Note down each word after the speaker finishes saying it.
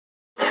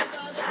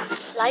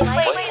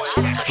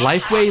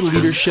Lifeway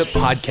Leadership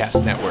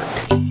Podcast Network.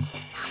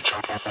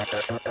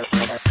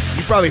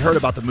 You've probably heard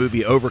about the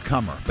movie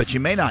Overcomer, but you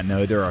may not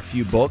know there are a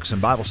few books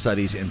and Bible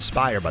studies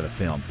inspired by the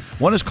film.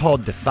 One is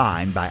called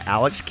Defined by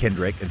Alex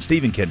Kendrick and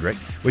Stephen Kendrick,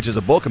 which is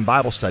a book and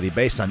Bible study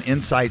based on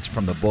insights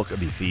from the book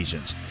of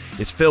Ephesians.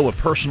 It's filled with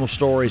personal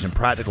stories and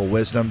practical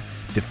wisdom.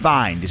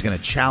 Defined is going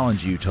to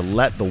challenge you to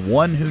let the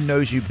one who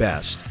knows you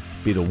best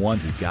be the one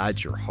who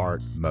guides your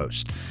heart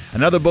most.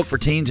 Another book for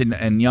teens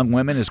and young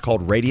women is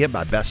called Radiant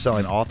by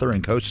best-selling author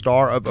and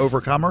co-star of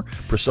Overcomer,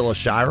 Priscilla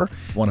Shirer,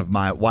 one of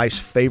my wife's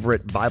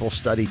favorite Bible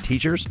study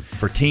teachers.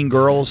 For teen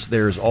girls,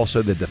 there's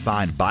also the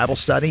Defined Bible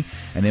Study,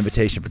 an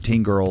invitation for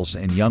teen girls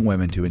and young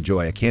women to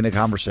enjoy a candid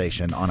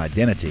conversation on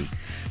identity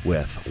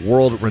with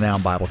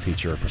world-renowned Bible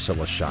teacher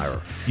Priscilla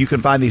Shirer. You can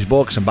find these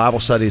books and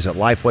Bible studies at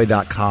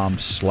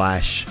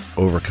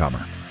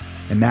lifeway.com/overcomer.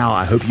 And now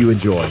I hope you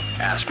enjoy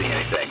Ask Me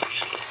Anything.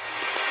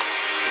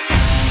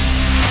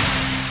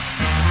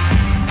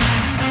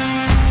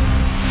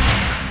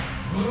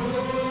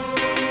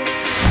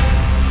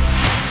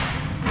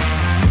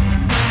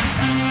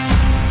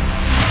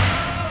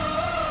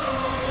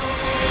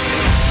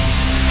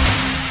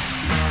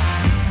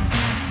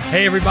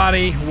 Hey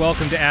everybody,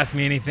 welcome to Ask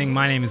Me Anything.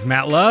 My name is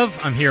Matt Love.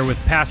 I'm here with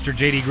Pastor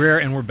J.D. Greer,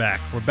 and we're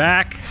back.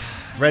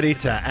 Ready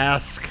to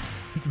ask.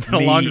 It's been a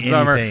long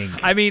summer.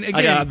 I mean,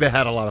 again, I've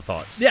had a lot of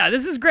thoughts. Yeah,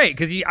 this is great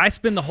because I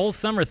spend the whole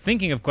summer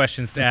thinking of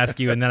questions to ask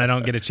you, and then I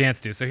don't get a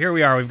chance to. So here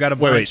we are. We've got a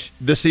bunch. Wait.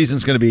 This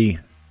season's going to be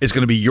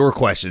your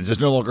questions.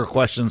 It's no longer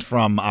questions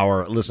from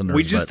our listeners.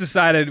 We just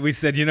decided, we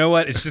said, you know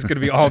what? It's just going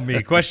to be all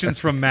me. Questions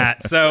from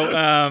Matt. So,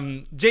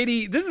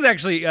 JD, this is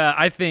actually,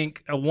 I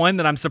think, one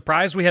that I'm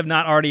surprised we have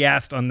not already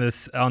asked on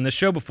this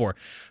show before,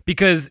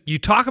 because you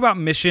talk about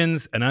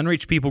missions and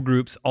unreached people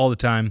groups all the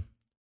time.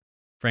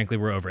 Frankly,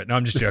 we're over it. No,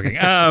 I'm just joking.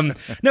 No,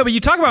 but you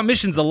talk about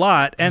missions a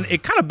lot, and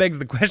it kind of begs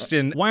the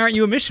question, why aren't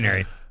you a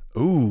missionary?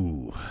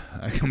 Ooh,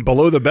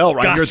 below the belt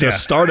right here at the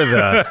start of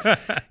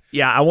the...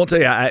 Yeah, I won't tell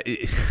you. I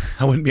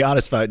wouldn't be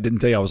honest if I didn't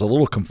tell you I was a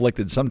little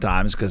conflicted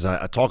sometimes because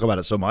I talk about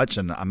it so much,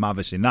 and I'm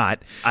obviously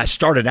not. I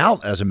started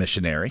out as a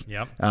missionary.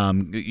 Yep.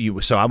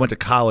 So I went to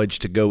college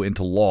to go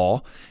into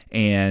law,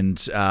 and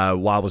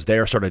while I was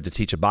there, I started to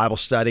teach a Bible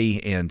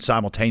study, and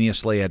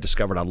simultaneously, I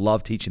discovered I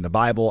love teaching the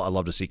Bible. I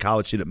love to see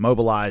college students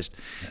mobilized.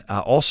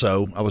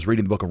 Also, I was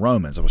reading the book of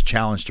Romans. I was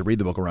challenged to read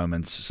the book of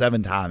Romans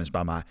 7 times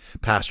by my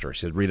pastor. He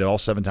said, read it all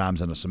 7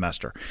 times in a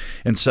semester.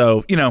 And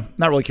so,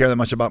 not really care that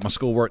much about my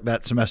schoolwork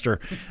that semester.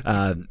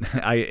 On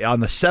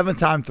the 7th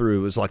time through,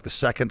 it was like the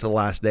second to the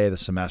last day of the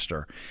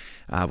semester,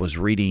 I was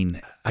reading.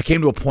 I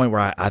came to a point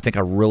where I think I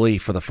really,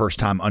 for the first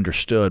time,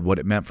 understood what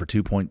it meant for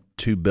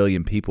 2.2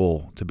 billion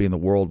people to be in the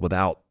world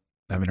without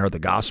having heard the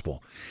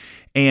gospel.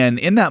 And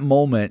in that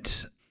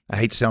moment, I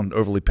hate to sound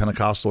overly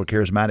Pentecostal or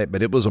charismatic,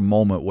 but it was a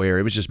moment where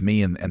it was just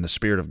me and the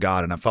Spirit of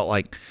God, and I felt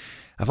like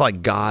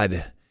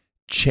God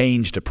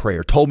changed a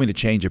prayer, told me to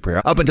change a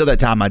prayer. Up until that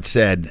time, I'd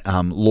said,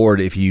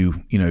 Lord, if you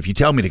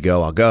tell me to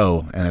go, I'll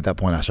go. And at that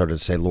point, I started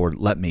to say, Lord,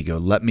 let me go.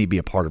 Let me be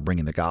a part of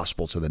bringing the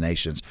gospel to the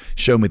nations.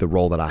 Show me the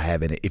role that I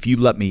have in it. If you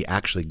let me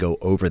actually go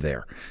over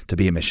there to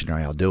be a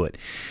missionary, I'll do it.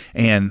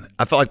 And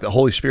I felt like the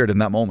Holy Spirit in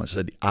that moment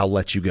said, I'll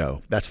let you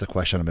go. That's the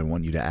question I've been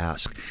wanting you to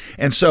ask.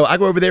 And so I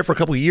go over there for a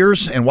couple of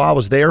years. And while I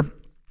was there,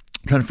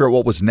 trying to figure out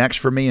what was next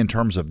for me in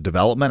terms of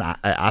development.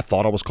 I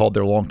thought I was called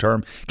there long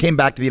term. Came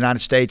back to the United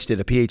States,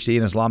 did a PhD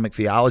in Islamic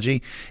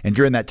theology, and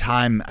during that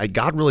time,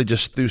 God really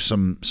just through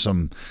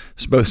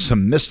both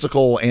some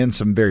mystical and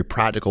some very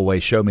practical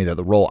ways showed me that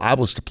the role I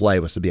was to play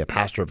was to be a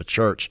pastor of a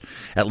church,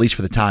 at least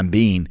for the time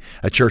being,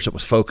 a church that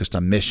was focused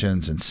on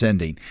missions and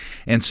sending.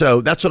 And so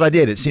that's what I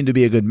did. It seemed to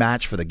be a good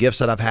match for the gifts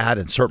that I've had,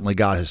 and certainly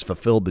God has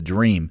fulfilled the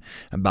dream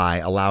by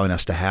allowing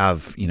us to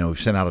have, we've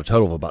sent out a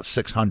total of about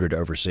 600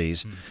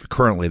 overseas.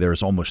 Currently, there's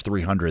almost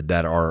 300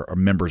 that are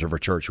members of our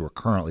church who are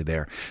currently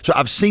there. So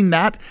I've seen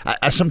that.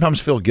 I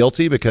sometimes feel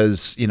guilty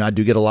because, I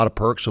do get a lot of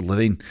perks of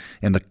living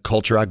in the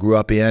culture I grew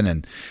up in.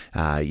 And,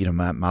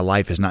 my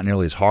life is not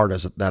nearly as hard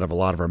as that of a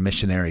lot of our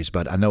missionaries,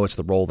 but I know it's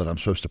the role that I'm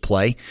supposed to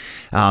play.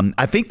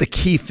 I think the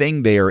key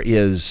thing I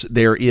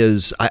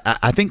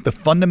think the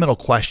fundamental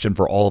question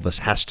for all of us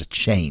has to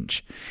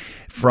change.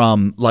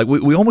 From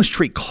we almost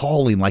treat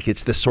calling like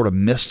it's this sort of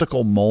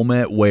mystical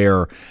moment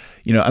where,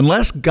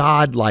 unless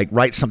God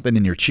writes something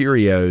in your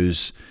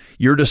Cheerios,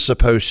 you're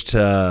supposed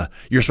to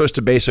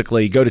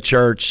basically go to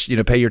church,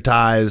 pay your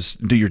tithes,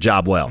 do your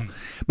job well.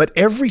 But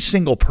every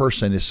single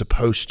person is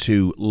supposed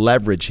to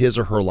leverage his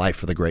or her life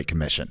for the Great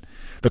Commission.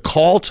 The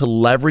call to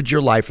leverage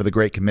your life for the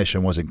Great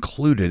Commission was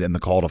included in the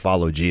call to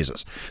follow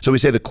Jesus. So we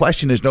say the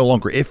question is no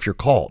longer if you're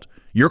called.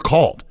 You're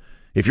called.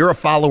 If you're a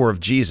follower of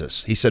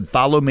Jesus, he said,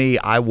 follow me,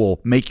 I will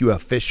make you a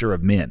fisher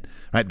of men.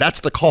 Right? That's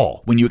the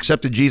call. When you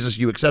accepted Jesus,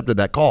 you accepted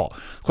that call.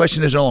 The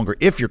question is no longer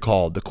if you're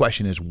called. The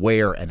question is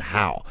where and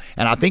how.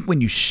 And I think when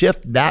you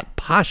shift that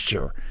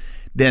posture,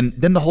 then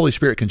the Holy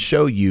Spirit can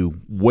show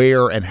you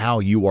where and how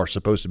you are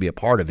supposed to be a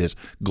part of his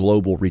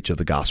global reach of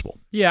the gospel.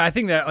 Yeah, I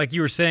think that, like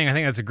you were saying, I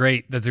think that's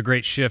a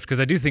great shift, because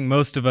I do think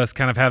most of us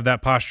kind of have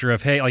that posture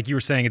of, hey, like you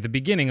were saying at the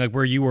beginning, like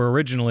where you were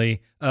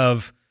originally,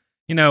 of,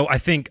 I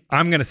think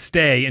I'm going to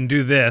stay and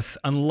do this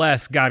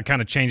unless God kind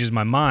of changes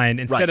my mind,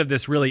 instead of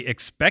this really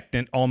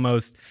expectant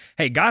almost,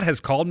 hey, God has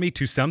called me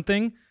to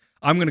something.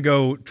 I'm going to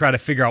go try to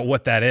figure out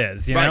what that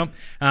is, you know?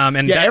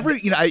 And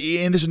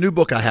there's a new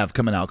book I have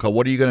coming out called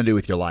What Are You Going to Do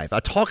With Your Life? I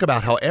talk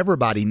about how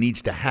everybody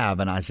needs to have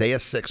an Isaiah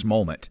 6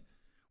 moment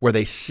where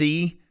they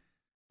see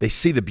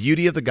the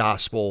beauty of the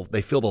gospel,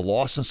 they feel the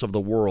lostness of the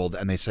world,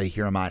 and they say,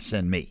 here am I,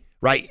 send me,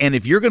 right? And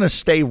if you're going to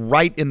stay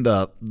right in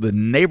the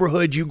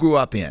neighborhood you grew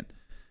up in,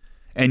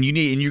 and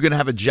you're going to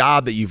have a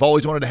job that you've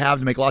always wanted to have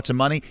to make lots of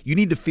money, you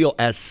need to feel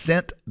as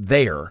sent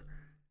there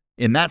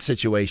in that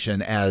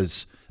situation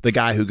as the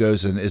guy who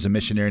goes and is a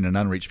missionary in an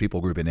unreached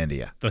people group in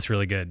India. That's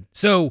really good.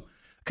 So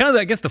kind of,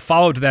 I guess the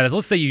follow-up to that is,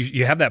 let's say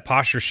you have that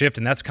posture shift,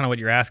 and that's kind of what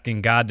you're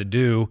asking God to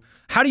do.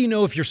 How do you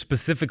know if you're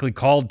specifically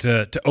called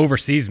to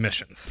overseas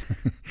missions?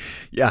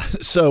 Yeah,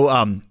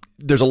 so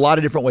there's a lot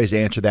of different ways to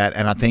answer that,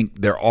 and I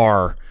think there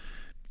are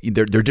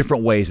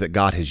different ways that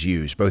God has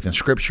used, both in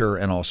Scripture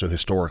and also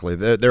historically.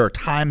 There are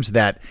times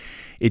that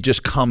it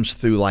just comes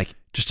through like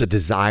just a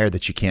desire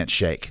that you can't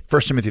shake.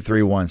 1 Timothy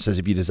 3:1 says,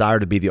 if you desire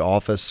to hold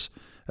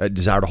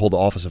the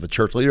office of a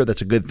church leader,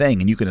 that's a good thing,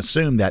 and you can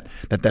assume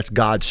that's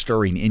God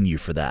stirring in you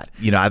for that.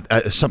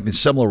 Something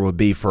similar would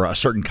be for a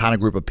certain kind of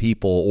group of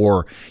people,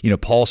 or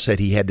Paul said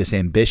he had this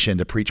ambition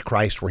to preach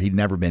Christ where he'd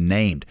never been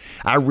named.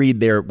 I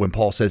read there when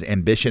Paul says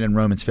ambition in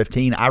Romans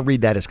 15, I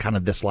read that as kind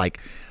of this like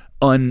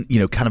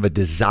kind of a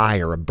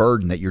desire, a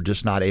burden that you're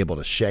just not able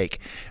to shake.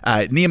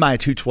 Nehemiah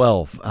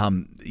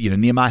 2:12,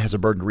 Nehemiah has a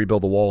burden to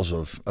rebuild the walls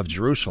of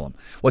Jerusalem.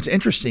 What's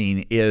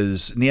interesting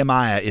is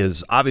Nehemiah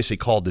is obviously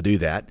called to do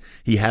that.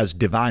 He has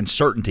divine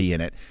certainty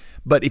in it.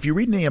 But if you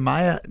read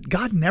Nehemiah,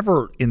 God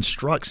never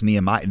instructs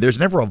Nehemiah. There's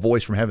never a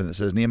voice from heaven that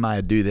says,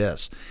 Nehemiah, do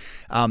this.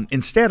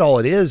 Instead, all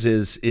it is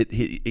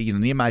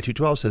Nehemiah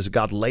 2:12 says,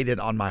 God laid it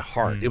on my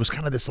heart. It was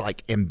kind of this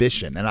like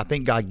ambition, and I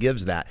think God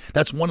gives that.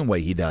 That's one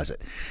way he does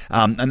it.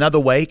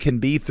 Another way can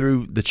be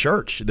through the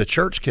church. The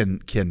church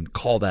can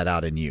call that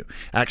out in you.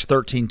 Acts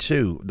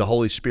 13:2, the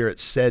Holy Spirit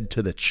said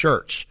to the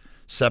church,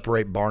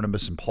 separate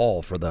Barnabas and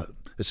Paul for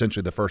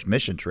essentially the first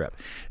mission trip.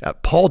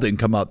 Paul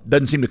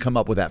doesn't seem to come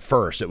up with that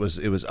first. It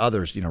was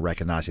others,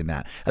 recognizing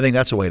that. I think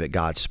that's a way that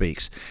God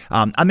speaks.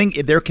 I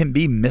think there can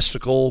be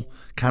mystical,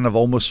 kind of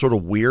almost sort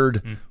of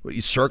weird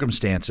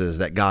circumstances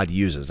that God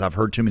uses. I've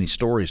heard too many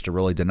stories to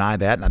really deny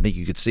that, and I think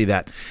you could see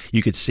that.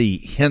 You could see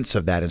hints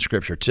of that in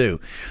Scripture too.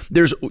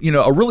 There's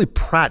a really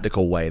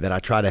practical way that I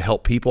try to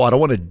help people. I don't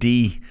want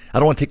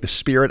to take the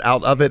spirit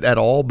out of it at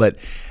all, but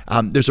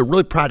there's a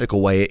really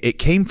practical way. It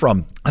came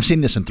from, I've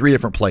seen this in 3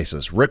 different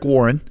places. Rick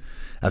Warren,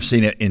 I've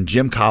seen it in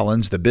Jim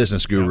Collins, the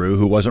business guru,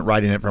 who wasn't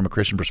writing it from a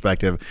Christian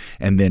perspective,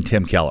 and then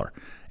Tim Keller.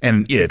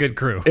 And good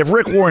crew. If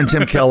Rick Warren,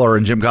 Tim Keller,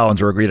 and Jim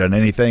Collins are agreed on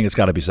anything, it's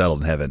got to be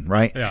settled in heaven,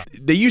 right? Yeah.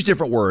 They use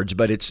different words,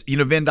 but it's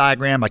Venn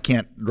diagram. I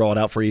can't draw it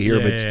out for you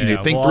here,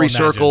 but think 3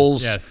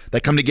 circles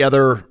that come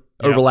together,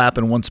 overlap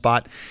in one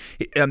spot.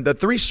 And the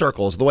 3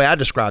 circles, the way I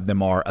describe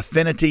them are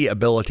affinity,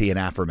 ability, and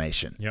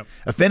affirmation. Yep.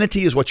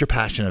 Affinity is what you're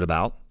passionate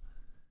about,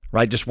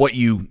 right? Just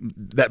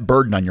that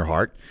burden on your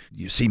heart.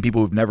 You've seen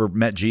people who've never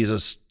met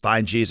Jesus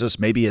find Jesus.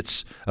 Maybe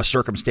it's a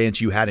circumstance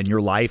you had in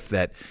your life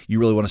that you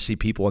really want to see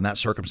people in that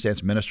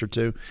circumstance minister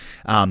to.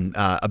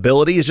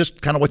 Ability is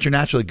just kind of what you're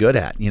naturally good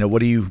at. What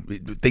do you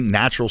think?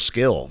 Natural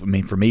skill. I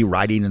mean, for me,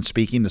 writing and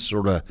speaking is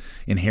sort of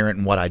inherent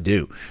in what I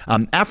do.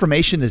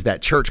 Affirmation is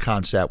that church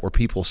concept where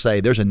people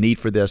say there's a need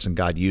for this and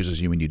God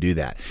uses you when you do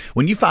that.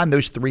 When you find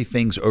those 3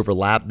 things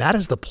overlap, that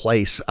is the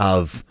place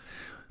of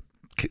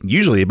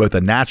usually both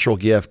a natural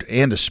gift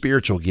and a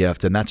spiritual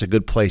gift, and that's a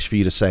good place for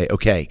you to say,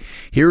 okay,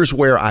 here's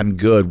where I'm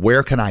good.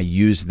 Where can I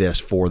use this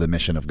for the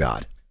mission of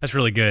God? That's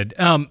really good.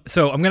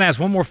 So I'm going to ask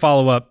one more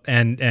follow-up,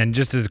 and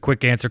just as a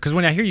quick answer, because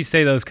when I hear you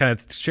say those, kind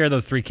of share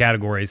those 3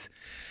 categories,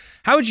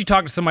 how would you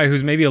talk to somebody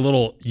who's maybe a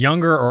little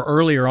younger or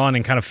earlier on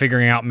and kind of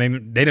figuring out maybe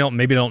they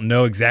don't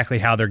know exactly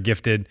how they're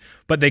gifted,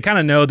 but they kind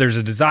of know there's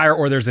a desire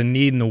or there's a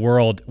need in the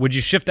world? Would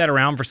you shift that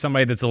around for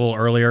somebody that's a little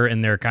earlier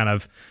in their kind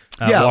of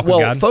walk with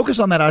God? Focus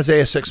on that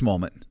Isaiah 6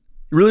 moment.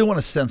 You really want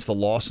to sense the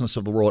lostness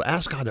of the world.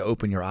 Ask God to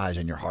open your eyes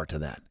and your heart to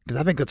that, because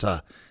I think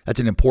that's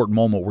an important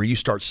moment where you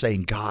start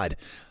saying, God,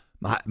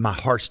 my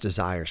heart's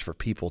desires for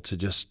people to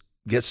just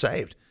get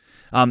saved.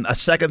 A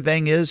second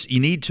thing is you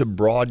need to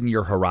broaden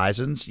your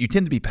horizons. You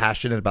tend to be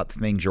passionate about the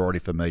things you're already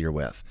familiar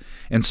with.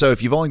 And so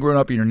if you've only grown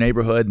up in your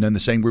neighborhood and known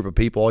the same group of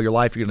people all your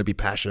life, you're going to be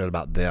passionate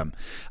about them.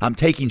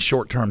 Taking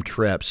short-term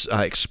trips,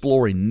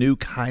 exploring new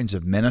kinds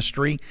of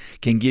ministry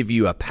can give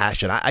you a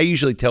passion. I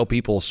usually tell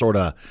people sort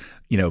of,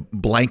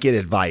 blanket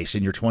advice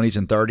in your 20s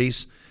and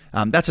 30s,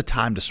 that's a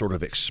time to sort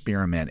of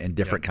experiment in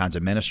different kinds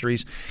of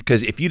ministries.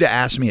 Because if you'd have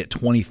asked me at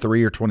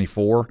 23 or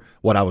 24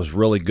 what I was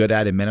really good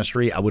at in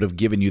ministry, I would have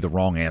given you the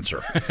wrong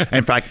answer.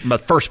 In fact, my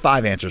first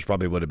 5 answers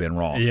probably would have been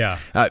wrong. Yeah.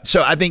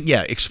 So I think,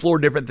 explore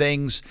different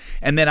things.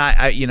 And then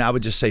I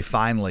would just say,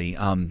 finally,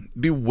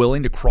 be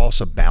willing to cross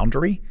a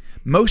boundary.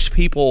 Most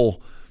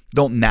people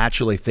don't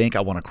naturally think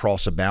I want to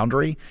cross a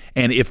boundary.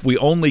 And if we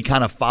only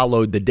kind of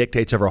followed the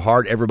dictates of our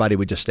heart, everybody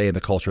would just stay in the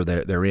culture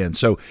they're in.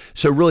 So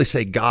really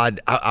say,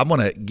 God, I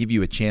want to give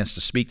you a chance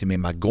to speak to me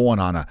by going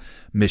on a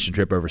mission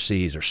trip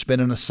overseas or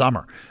spending a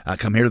summer.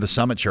 Come here to the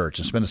Summit Church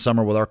and spend a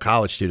summer with our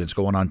college students,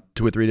 going on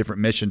 2 or 3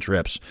 different mission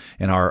trips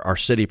in our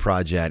city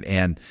project,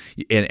 and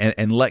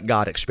let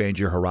God expand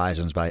your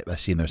horizons by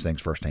seeing those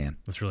things firsthand.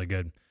 That's really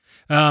good.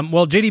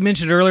 Well, JD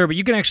mentioned earlier, but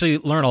you can actually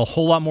learn a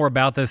whole lot more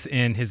about this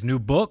in his new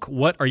book,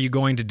 What Are You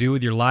Going to Do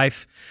With Your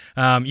Life?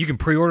 You can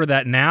pre-order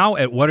that now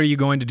at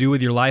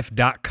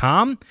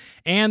whatareyogoingtodowithyourlife.com,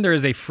 and there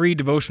is a free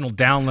devotional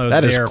download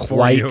there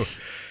for you.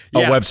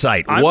 A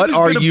website. What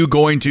are you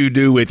going to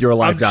do with your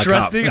life.com? I'm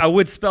trusting. I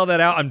would spell that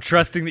out. I'm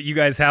trusting that you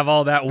guys have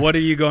all that. What are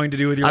you going to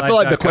do with your life? I feel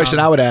like the question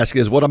I would ask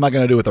is, what am I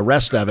going to do with the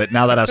rest of it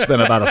now that I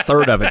spent about a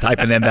third of it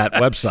typing in that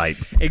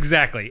website?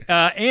 Exactly.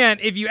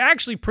 And if you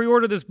actually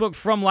pre-order this book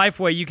from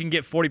Lifeway, you can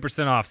get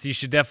 40% off. So you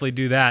should definitely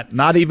do that.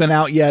 Not even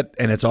out yet,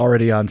 and it's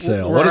already on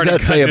sale. What does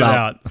that say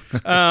about?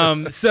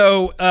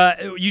 So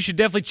you should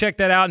definitely check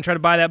that out and try to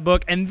buy that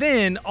book. And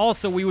then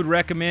also we would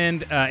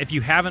recommend, if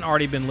you haven't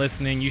already been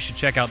listening, you should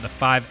check out the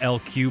 5LQ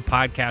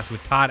podcast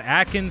with Todd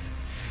Atkins.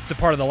 It's a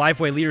part of the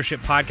Lifeway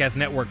Leadership Podcast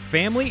Network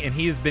family, and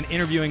he has been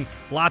interviewing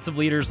lots of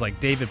leaders like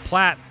David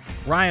Platt,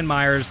 Ryan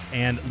Myers,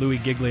 and Louis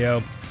Giglio.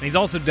 And he's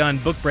also done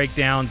book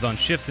breakdowns on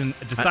shifts in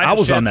discipleship. I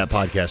was on that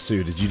podcast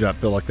too. Did you not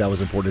feel like that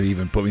was important to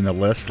even put me in the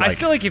list? I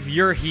feel like if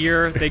you're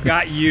here, they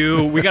got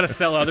you. We got to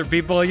sell other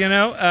people,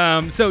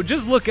 So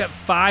just look at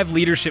 5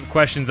 leadership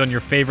questions on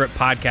your favorite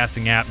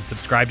podcasting app and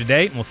subscribe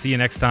today. And we'll see you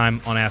next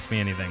time on Ask Me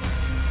Anything.